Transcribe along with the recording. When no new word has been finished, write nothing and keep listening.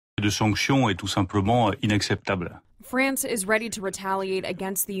de sanctions est tout simplement inacceptable. France is ready to retaliate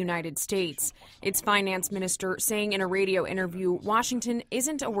against the United States. Its finance minister saying in a radio interview Washington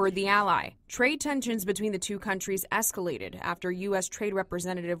isn't a worthy ally. Trade tensions between the two countries escalated after U.S. Trade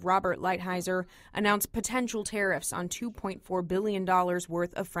Representative Robert Lighthizer announced potential tariffs on $2.4 billion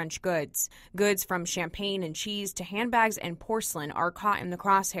worth of French goods. Goods from champagne and cheese to handbags and porcelain are caught in the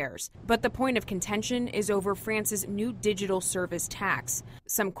crosshairs. But the point of contention is over France's new digital service tax.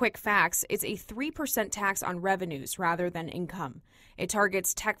 Some quick facts: it's a 3% tax on revenues rather than income. It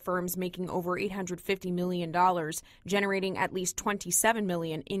targets tech firms making over $850 million, generating at least $27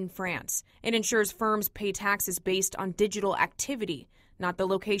 million in France. It ensures firms pay taxes based on digital activity, not the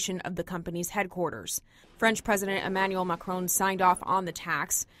location of the company's headquarters. French President Emmanuel Macron signed off on the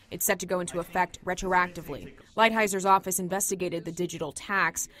tax. It's set to go into effect retroactively. Lighthizer's office investigated the digital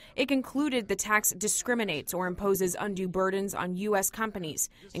tax. It concluded the tax discriminates or imposes undue burdens on U.S. companies,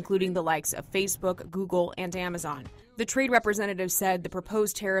 including the likes of Facebook, Google, and Amazon. The trade representative said the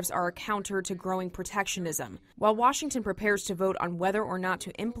proposed tariffs are a counter to growing protectionism. While Washington prepares to vote on whether or not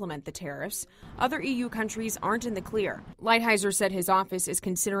to implement the tariffs, other EU countries aren't in the clear. Lighthizer said his office is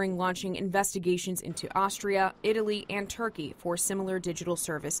considering launching investigations into Austria, Italy, and Turkey for similar digital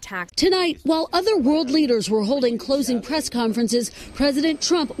service tax. Tonight, while other world leaders were holding closing press conferences, President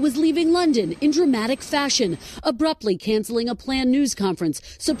Trump was leaving London in dramatic fashion, abruptly canceling a planned news conference,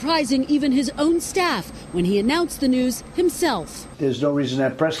 surprising even his own staff when he announced the news himself. There's no reason to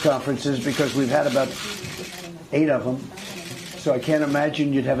have press conferences because we've had about 8 of them. So I can't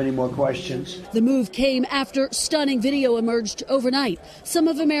imagine you'd have any more questions. The move came after stunning video emerged overnight. Some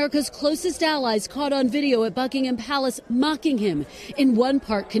of America's closest allies caught on video at Buckingham Palace mocking him. In one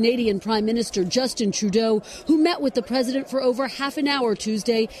part, Canadian Prime Minister Justin Trudeau, who met with the president for over half an hour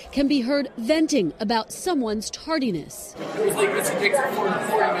Tuesday, can be heard venting about someone's tardiness.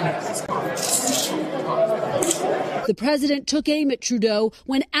 The president took aim at Trudeau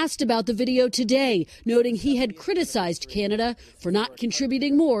when asked about the video today, noting he had criticized Canada for not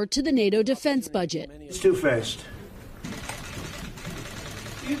contributing more to the NATO defense budget. It's too fast.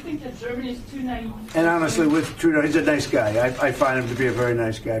 Do you think that Germany is too naive? And honestly, with Trudeau, he's a nice guy. I find him to be a very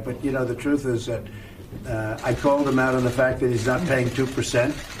nice guy. But, you know, the truth is that I called him out on the fact that he's not paying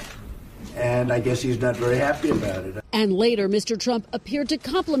 2%. And I guess he's not very happy about it. And later, Mr. Trump appeared to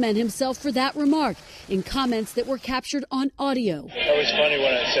compliment himself for that remark in comments that were captured on audio. That was funny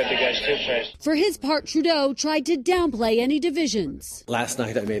when I said the guy's two-faced. For his part, Trudeau tried to downplay any divisions. Last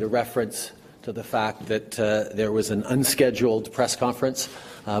night, I made a reference to the fact that there was an unscheduled press conference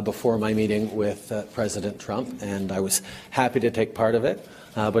before my meeting with President Trump, and I was happy to take part of it.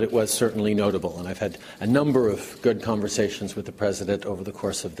 But it was certainly notable, and I've had a number of good conversations with the president over the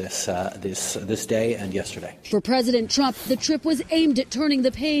course of this day and yesterday. For President Trump, the trip was aimed at turning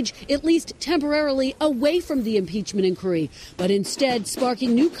the page, at least temporarily, away from the impeachment inquiry, but instead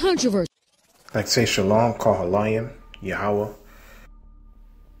sparking new controversy. Like say shalom, Kahalayim, Yahawah.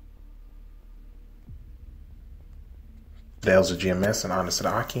 The Elder GMS and honor to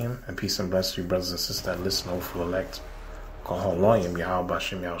the Akim, and peace and blessings to you brothers and sisters that listen over for elect. Yahawashi,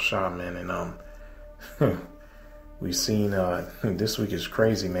 Yahawashi, man, and we've seen this week is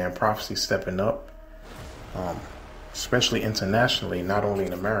crazy, man. Prophecy stepping up, especially internationally, not only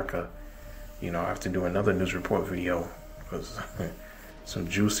in America. You know, I have to do another news report video because some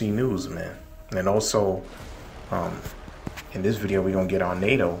juicy news, man. And also, in this video, we're gonna get on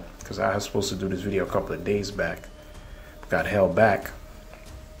NATO because I was supposed to do this video a couple of days back, got held back.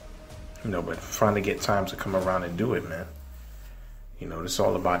 You know, but finally get time to come around and do it, man. You know, it's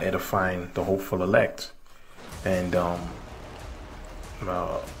all about edifying the hopeful elect. And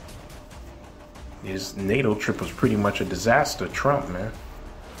his NATO trip was pretty much a disaster, Trump, man.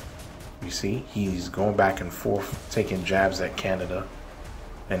 You see, he's going back and forth, taking jabs at Canada.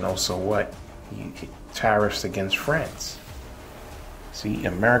 And also what? Tariffs against France. See,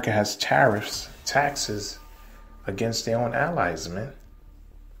 America has tariffs, taxes against their own allies, man.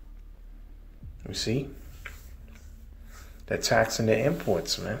 You see? They're taxing their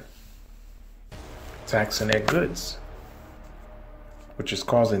imports, man. Taxing their goods. Which is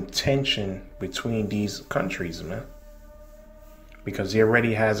causing tension between these countries, man. Because he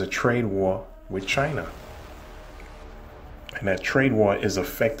already has a trade war with China. And that trade war is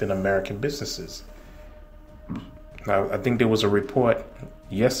affecting American businesses. Now, I think there was a report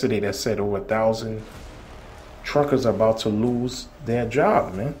yesterday that said over 1,000 truckers are about to lose their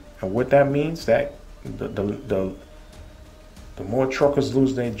job, man. And what that means, that the more truckers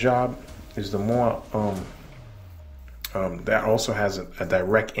lose their job is the more that also has a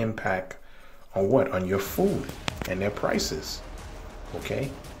direct impact on what? On your food and their prices. Okay?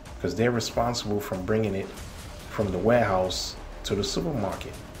 because they're responsible for bringing it from the warehouse to the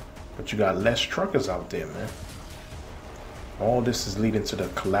supermarket. But you got less truckers out there, man. All this is leading to the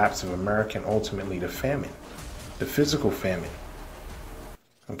collapse of America and ultimately the famine, the physical famine.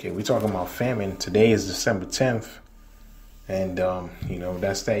 Okay, we're talking about famine. Today is December 10th. And, you know,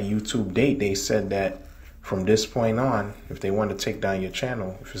 that's that YouTube date. They said that from this point on, if they want to take down your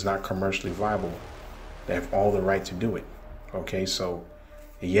channel, if it's not commercially viable, they have all the right to do it. Okay, so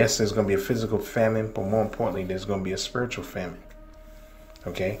yes, there's going to be a physical famine, but more importantly, there's going to be a spiritual famine.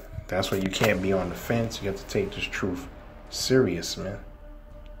 Okay, that's why you can't be on the fence. You have to take this truth serious, man.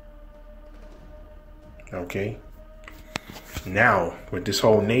 Okay. Now, with this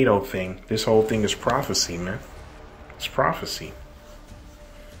whole NATO thing, this whole thing is prophecy, man. It's prophecy.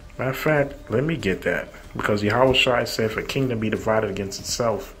 Matter of fact, let me get that. Because Yahawashi said, if a kingdom be divided against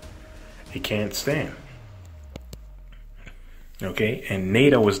itself, it can't stand. Okay, and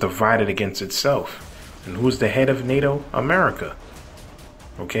NATO is divided against itself. And who's the head of NATO? America.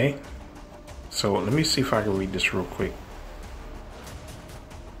 Okay, so let me see if I can read this real quick.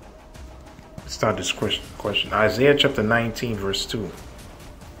 Let's start this question. Isaiah chapter 19, verse 2.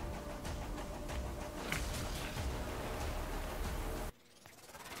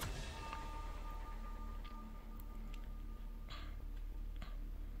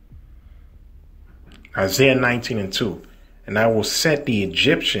 Isaiah 19 and 2. And I will set the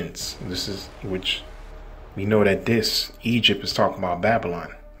Egyptians, this is which we know that this Egypt is talking about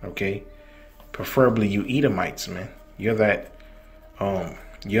Babylon, okay? Preferably you Edomites, man. You're that,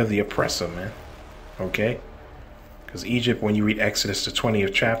 you're the oppressor, man, okay? Because Egypt, when you read Exodus, the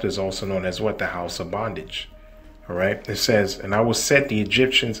 20th chapter, is also known as what? The house of bondage, all right? It says, and I will set the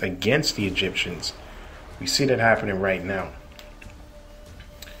Egyptians against the Egyptians. We see that happening right now.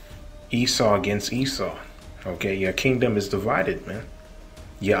 Esau against Esau, okay? Your kingdom is divided, man.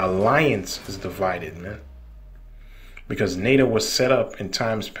 Your alliance is divided, man. Because NATO was set up in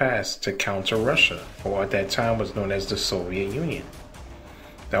times past to counter Russia, or at that time was known as the Soviet Union.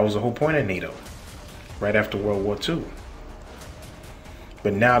 That was the whole point of NATO, right after World War II.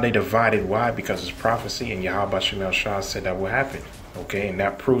 But now they divided. Why? Because it's prophecy, and Yahawashi said that will happen. Okay, and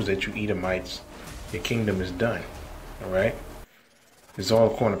that proves that you Edomites, your kingdom is done. All right? It's all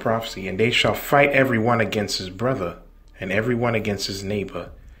according to prophecy. And they shall fight every one against his brother, and every one against his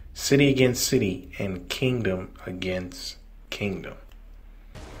neighbor, city against city, and kingdom against kingdom.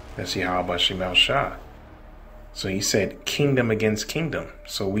 That's Yahawashi. So he said kingdom against kingdom.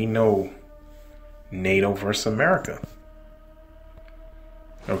 So we know NATO versus America.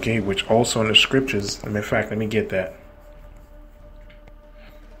 Okay, which also in the scriptures, in fact, let me get that.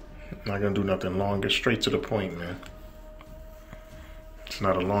 I'm not going to do nothing long. Get straight to the point, man. It's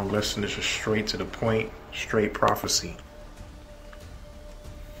not a long lesson. It's just straight to the point, straight prophecy.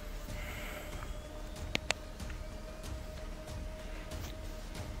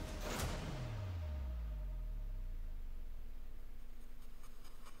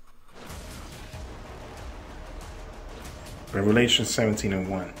 Revelation 17 and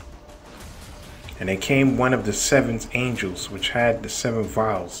 1. And there came one of the seven angels which had the seven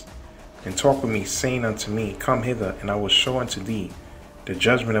vials, and talked with me, saying unto me, Come hither, and I will show unto thee the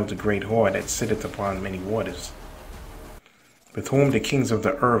judgment of the great whore that sitteth upon many waters, with whom the kings of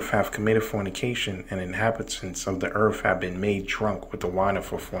the earth have committed fornication, and inhabitants of the earth have been made drunk with the wine of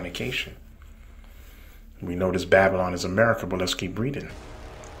her fornication. We know this Babylon is America, but let's keep reading.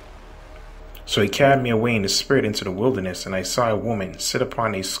 So he carried me away in the spirit into the wilderness, and I saw a woman sit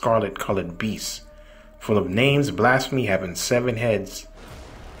upon a scarlet-colored beast, full of names, blasphemy, having 7 heads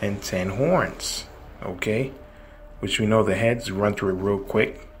and 10 horns. Okay? Which we know the heads, run through it real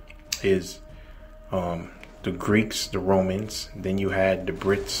quick, is the Greeks, the Romans. Then you had the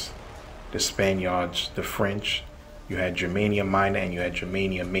Brits, the Spaniards, the French. You had Germania Minor and you had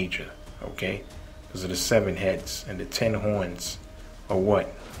Germania Major. Okay? Those are the 7 heads. And the 10 horns are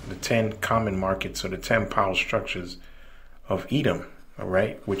what? The 10 common markets, or the 10 power structures of Edom, all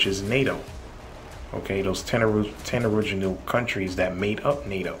right, which is NATO. Okay, those 10 original countries that made up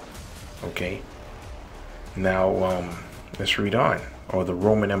NATO. Okay, now let's read on. Or the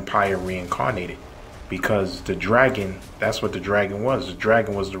Roman Empire reincarnated, because the dragon, that's what the dragon was. The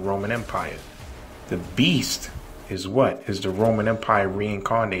dragon was the Roman Empire. The beast is what? Is the Roman Empire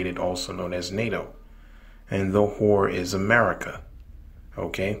reincarnated, also known as NATO. And the whore is America.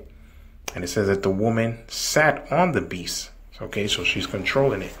 Okay, and it says that the woman sat on the beast. Okay, so she's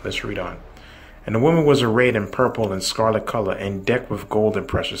controlling it. Let's read on. And the woman was arrayed in purple and scarlet color, and decked with gold and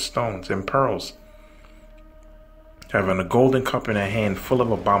precious stones and pearls, having a golden cup in her hand, full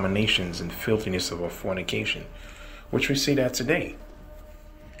of abominations and filthiness of her fornication. Which we see that today.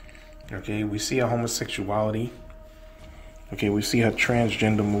 Okay, we see her homosexuality. Okay, we see her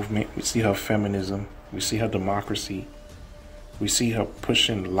transgender movement. We see her feminism. We see her democracy. We see her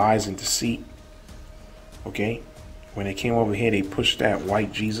pushing lies and deceit. Okay, when they came over here, they pushed that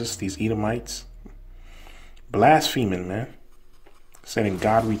white Jesus, these Edomites. Blaspheming, man. Said in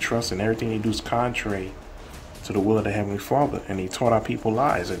God we trust, and everything they do is contrary to the will of the Heavenly Father. And they taught our people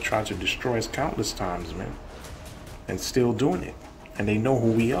lies and tried to destroy us countless times, man. And still doing it. And they know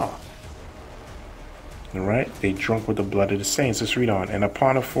who we are. All right? They drunk with the blood of the saints. Let's read on. And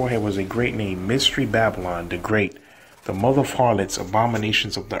upon her forehead was a great name, Mystery Babylon, the Great, the mother of harlots,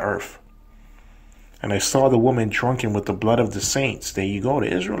 abominations of the earth. And I saw the woman drunken with the blood of the saints. There you go,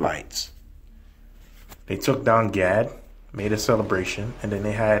 the Israelites. They took down Gad, made a celebration, and then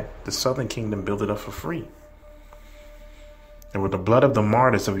they had the southern kingdom build it up for free. And with the blood of the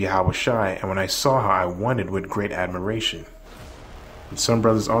martyrs of Yahawashi, and when I saw her, I wondered with great admiration. And some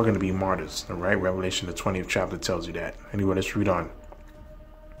brothers are going to be martyrs, all right? Revelation, the 20th chapter tells you that. Anyway, let's read on.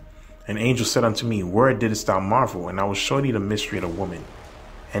 An angel said unto me, where didst thou marvel? And I will show thee the mystery of the woman,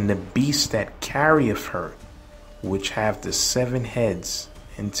 and the beast that carrieth her, which have the 7 heads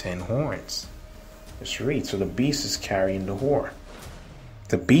and 10 horns. Let's read. So the beast is carrying the whore.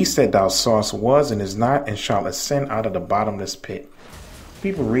 The beast that thou sawest was and is not, and shall ascend out of the bottomless pit.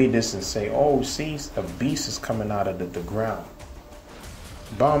 People read this and say, oh, see, a beast is coming out of the ground.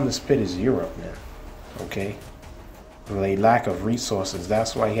 Bottomless pit is Europe, man. Okay? With a lack of resources.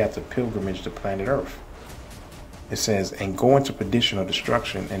 That's why he had to pilgrimage to planet Earth. It says, and go into perdition or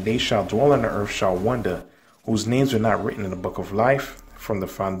destruction, and they shall dwell on the earth shall wonder, whose names are not written in the book of life from the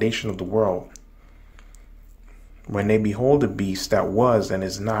foundation of the world. When they behold the beast that was and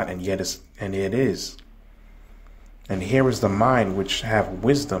is not, and yet is. And here is the mind which have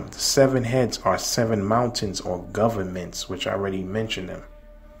wisdom. The 7 heads are 7 mountains or governments, which I already mentioned them,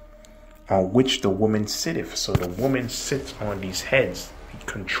 on which the woman sitteth. So the woman sits on these heads,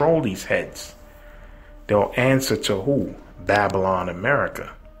 control these heads. They'll answer to who? Babylon,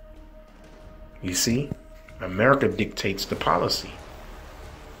 America. You see? America dictates the policy.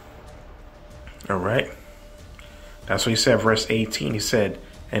 All right? That's what he said, verse 18. He said,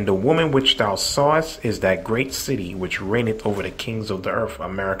 and the woman which thou sawest is that great city which reigneth over the kings of the earth,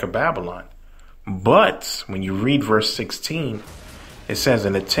 America, Babylon. But when you read verse 16, it says,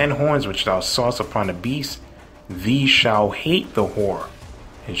 and the 10 horns which thou sawest upon the beast, these shall hate the whore,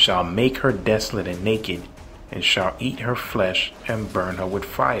 and shall make her desolate and naked, and shall eat her flesh and burn her with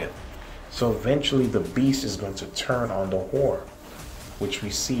fire. So eventually the beast is going to turn on the whore, which we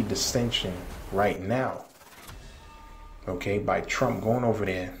see dissension right now. Okay, by Trump going over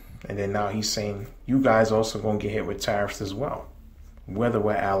there. And then now he's saying, you guys also going to get hit with tariffs as well, whether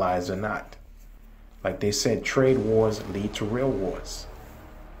we're allies or not. Like they said, trade wars lead to real wars.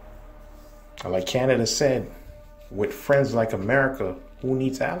 Like Canada said, with friends like America, who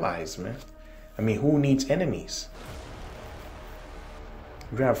needs allies, man? I mean, who needs enemies?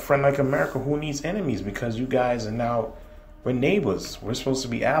 If you have a friend like America, who needs enemies? Because you guys are now, we're neighbors. We're supposed to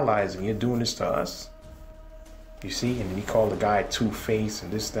be allies, and you're doing this to us. You see? And then he called the guy Two-Face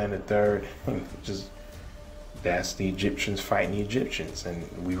and this, that, and the third. That's the Egyptians fighting the Egyptians. And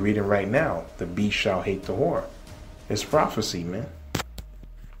we reading right now, the beast shall hate the whore. It's prophecy, man.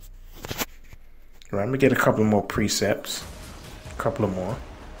 All right, let me get a couple more precepts. A couple of more.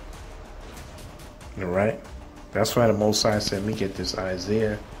 All right. That's why the Most High said, let me get this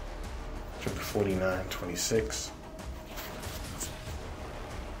Isaiah chapter 49:26.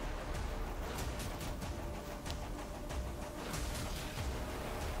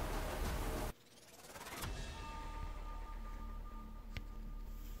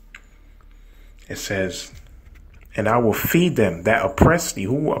 It says, and I will feed them that oppress thee.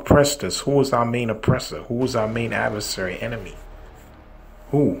 Who oppressed us? Who is our main oppressor? Who is our main adversary, enemy?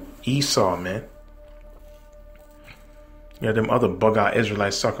 Who? Esau, man. You know, them other bug-out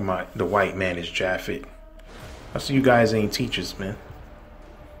Israelites talking about the white man is Rfid. I see you guys ain't teachers, man.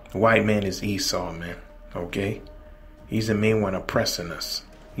 The white man is Esau, man. Okay? He's the main one oppressing us.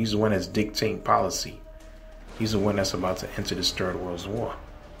 He's the one that's dictating policy. He's the one that's about to enter this third world war.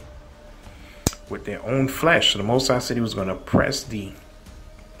 With their own flesh. So the Most High said he was going to oppress thee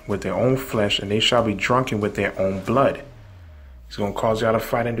with their own flesh, and they shall be drunken with their own blood. He's going to cause y'all to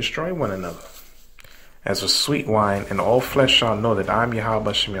fight and destroy one another. As a sweet wine, and all flesh shall know that I am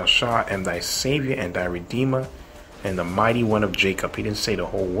Yahawah, am thy Savior and thy Redeemer, and the mighty one of Jacob. He didn't say the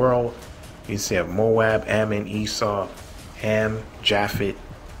whole world. He said Moab, Ammon, Esau, Ham, Japhet.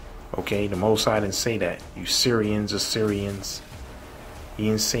 Okay, the Most High didn't say that. You Syrians, Assyrians. He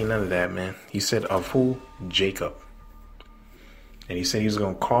didn't say none of that, man. He said of who? Jacob. And he said he was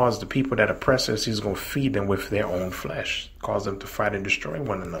going to cause the people that oppress us, he's going to feed them with their own flesh, cause them to fight and destroy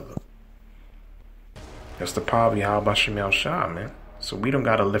one another. That's the power of Yahawashi Shah, man. So we don't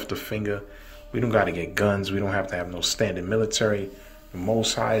got to lift a finger. We don't got to get guns. We don't have to have no standing military. The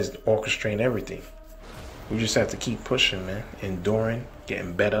Most High is orchestrating everything. We just have to keep pushing, man. Enduring,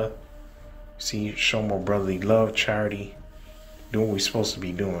 getting better. See, show more brotherly love, charity. Doing what we're supposed to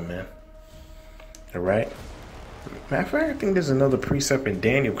be doing, man. All right? Matter of fact, I think there's another precept in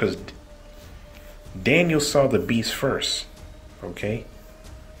Daniel, because Daniel saw the beast first. Okay?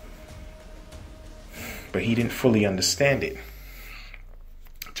 But he didn't fully understand it.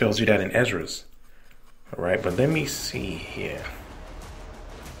 It tells you that in Ezra's. All right? But let me see here.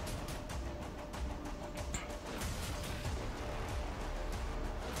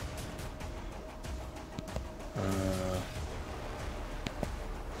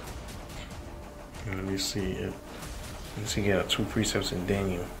 Let me see. Let's see. Yeah, 2 precepts in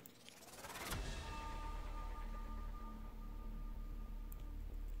Daniel.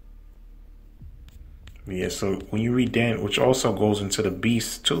 Yeah. So when you read Daniel, which also goes into the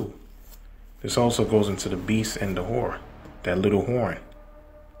beast too. This also goes into the beast and the whore, that little horn.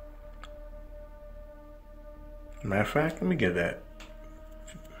 Matter of fact, let me get that.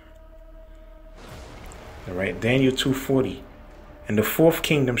 All right, Daniel 2:40. And the 4th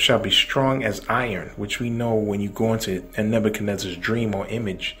kingdom shall be strong as iron, which we know when you go into Nebuchadnezzar's dream or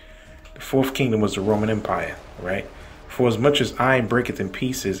image. The 4th kingdom was the Roman Empire, right? For as much as iron breaketh in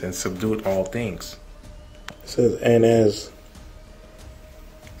pieces and subdueth all things. It says, and as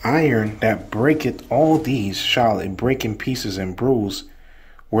iron that breaketh all these shall it break in pieces and bruise.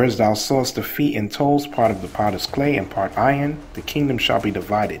 Whereas thou sawest the feet and toes, part of the potter's clay and part iron, the kingdom shall be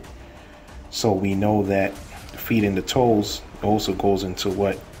divided. So we know that the feet and the toes also goes into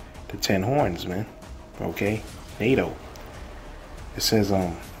what? The 10 horns, man. Okay? NATO. It says,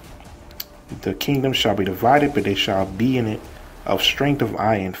 the kingdom shall be divided, but they shall be in it of strength of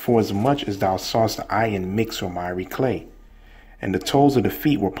iron, for as much as thou sawest the iron mixed with miry clay. And the toes of the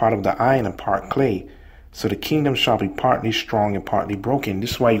feet were part of the iron and part clay. So the kingdom shall be partly strong and partly broken.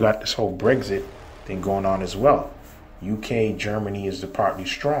 This is why you got this whole Brexit thing going on as well. UK, Germany is the partly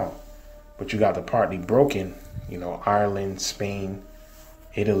strong. But you got the partly broken, you know, Ireland, Spain,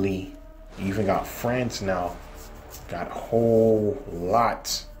 Italy. You even got France now. Got a whole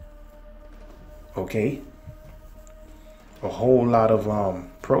lot. Okay? A whole lot of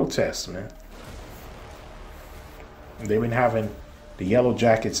protests, man. They've been having, the Yellow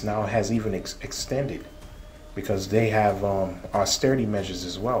Jackets now has even extended. Because they have austerity measures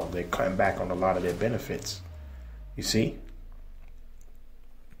as well. They're cutting back on a lot of their benefits. You see?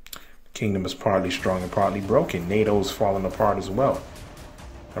 Kingdom is partly strong and partly broken. NATO's falling apart as well.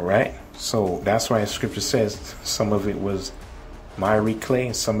 All right. So that's why scripture says some of it was miry clay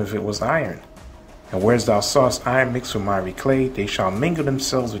and some of it was iron. And whereas thou sawest iron mixed with miry clay, they shall mingle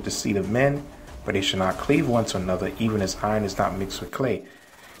themselves with the seed of men, but they shall not cleave one to another, even as iron is not mixed with clay.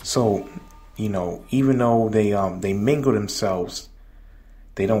 So, you know, even though they mingle themselves,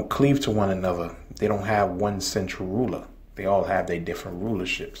 they don't cleave to one another. They don't have one central ruler. They all have their different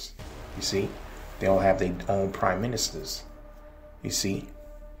rulerships. You see, they all have their own prime ministers. You see,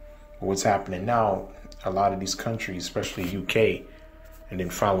 what's happening now, a lot of these countries, especially UK, and then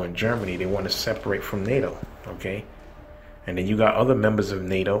following Germany, they want to separate from NATO. Okay. And then you got other members of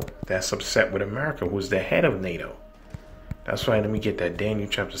NATO that's upset with America, who's the head of NATO. That's why, let me get that Daniel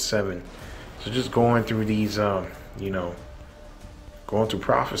chapter 7. So just going through these, you know, going through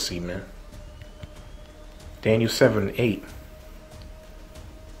prophecy, man. Daniel 7:8.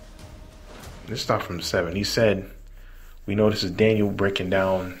 Let's start from 7. He said, we know this is Daniel breaking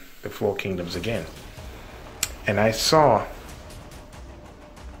down the 4 kingdoms again. And I saw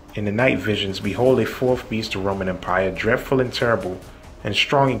in the night visions, behold, a 4th beast, the Roman Empire, dreadful and terrible, and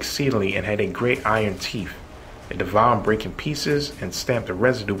strong exceedingly, and had a great iron teeth. It devoured and brake in pieces, and stamped the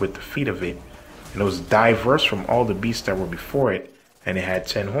residue with the feet of it. And it was diverse from all the beasts that were before it, and it had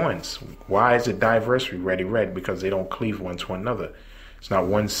 10 horns. Why is it diverse? We already read, because they don't cleave one to another. It's not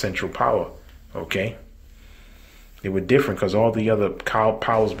one central power. Okay? They were different because all the other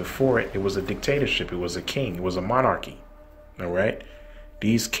powers before it, it was a dictatorship. It was a king. It was a monarchy. All right?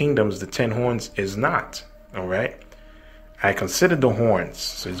 These kingdoms, the 10 horns, is not. All right? I considered the horns.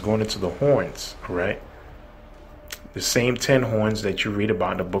 So he's going into the horns. All right? The same 10 horns that you read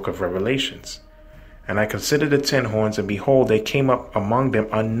about in the book of Revelations. And I considered the 10 horns, and behold, there came up among them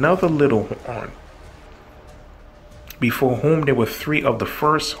another little horn, before whom there were 3 of the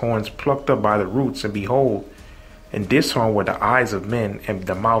first horns plucked up by the roots, and behold, in this horn were the eyes of men, and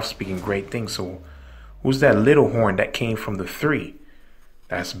the mouth speaking great things. So who's that little horn that came from the 3?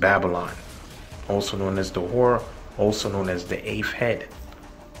 That's Babylon, also known as the whore, also known as the eighth head.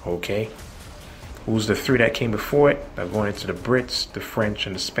 Okay? Who's the three that came before it? They're going into the Brits, the French,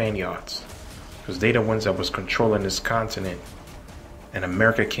 and the Spaniards. Because they the ones that was controlling this continent. And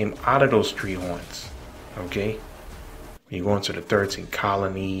America came out of those three horns. Okay? When you go into the 13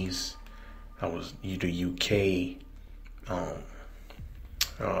 colonies, that was the UK.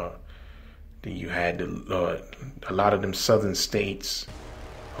 Then you had a lot of them southern states.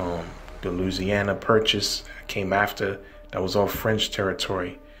 The Louisiana Purchase came after. That was all French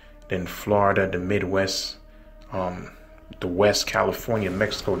territory. Then Florida, the Midwest, the West, California,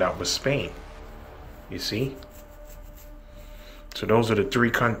 Mexico, that was Spain. You see? So those are the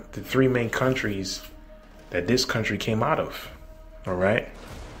three main countries that this country came out of. All right?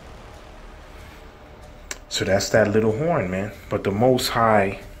 So that's that little horn, man. But the Most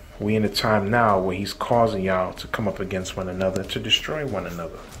High, we in a time now where he's causing y'all to come up against one another, to destroy one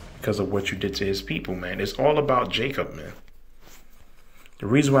another because of what you did to his people, man. It's all about Jacob, man. The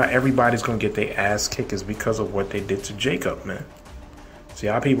reason why everybody's going to get their ass kicked is because of what they did to Jacob, man. See,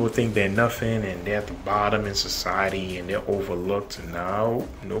 how people think they're nothing and they're at the bottom in society and they're overlooked. And no.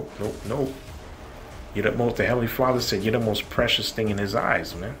 You're the most, the Heavenly Father said, you're the most precious thing in his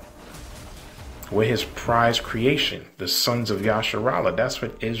eyes, man. We're his prized creation, the sons of Yasharallah. That's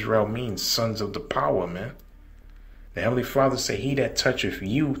what Israel means, sons of the power, man. The Heavenly Father said, he that toucheth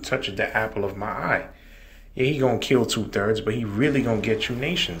you, toucheth the apple of my eye. Yeah, he gonna kill 2/3, but he really gonna get you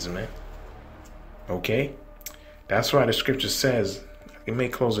nations, man. Okay? That's why the scripture says, I may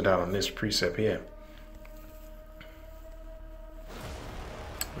close it out on this precept here.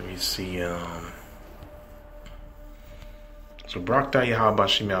 Let me see, so Barak Yahawah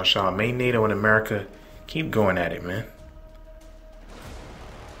Shemel Shah, may NATO and America keep going at it, man.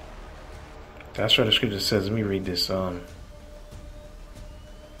 That's what the scripture says. Let me read this. Let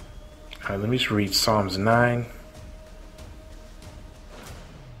me just read Psalms 9.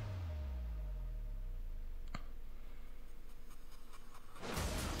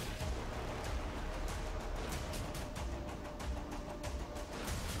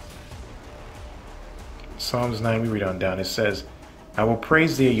 Psalms 9, we read on down. It says, I will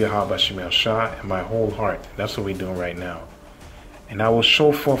praise thee, Yahawah Shemel Shah, in my whole heart. That's what we're doing right now. And I will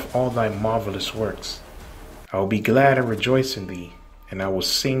show forth all thy marvelous works. I will be glad and rejoice in thee, and I will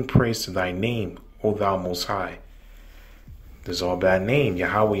sing praise to thy name, O thou most high. There's all by name,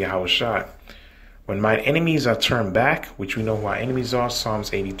 Yahawah, Yahawashi. When mine enemies are turned back, which we know who our enemies are,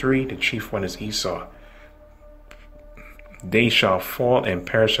 Psalms 83, the chief one is Esau. They shall fall and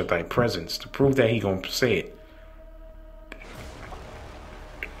perish at thy presence. To prove that he gonna say it.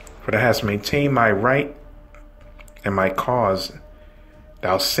 For thou hast maintained my right and my cause.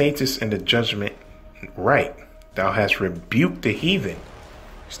 Thou satest in the judgment right. Thou hast rebuked the heathen.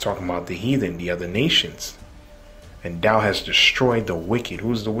 He's talking about the heathen, the other nations. And thou hast destroyed the wicked.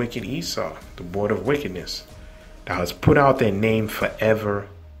 Who's the wicked? Esau, the board of wickedness. Thou hast put out their name forever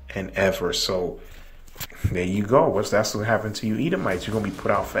and ever. So there you go. That's what happened to you Edomites. You're going to be put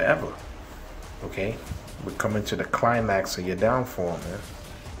out forever. Okay? We're coming to the climax of your downfall, man.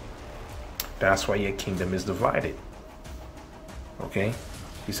 That's why your kingdom is divided. Okay?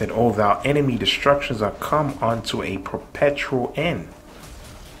 He said, oh, thou enemy destructions are come unto a perpetual end.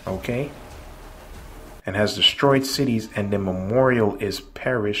 Okay? And has destroyed cities, and the memorial is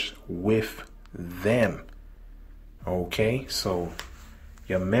perished with them. Okay? So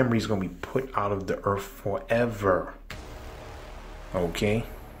your memory is going to be put out of the earth forever. Okay?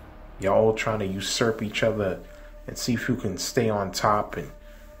 Y'all all trying to usurp each other and see if you can stay on top and,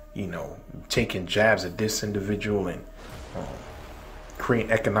 you know, taking jabs at this individual and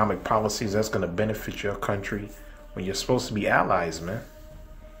creating economic policies that's going to benefit your country when you're supposed to be allies, man.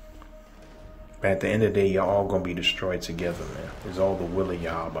 But at the end of the day, y'all all going to be destroyed together, man. It's all the will of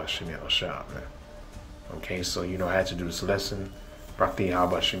Yahawah Shemel Shah, man. Okay, so, you know, I had to do this lesson. Barak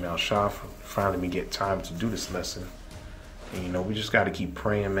Yahawah Shemel Shah. Finally, we get time to do this lesson. And, you know, we just got to keep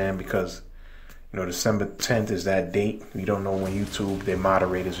praying, man, because, you know, December 10th is that date. We don't know when YouTube, their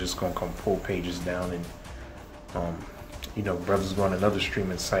moderators, just going to come pull pages down. And, you know, brothers go on another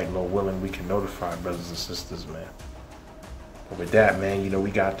streaming site, Lord willing, we can notify brothers and sisters, man. But with that, man, you know, we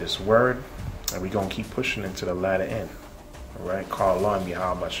got this word. And we're going to keep pushing into the latter end. All right? Call Allah and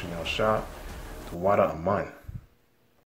Yahawah Shemel Shah. The water Aman.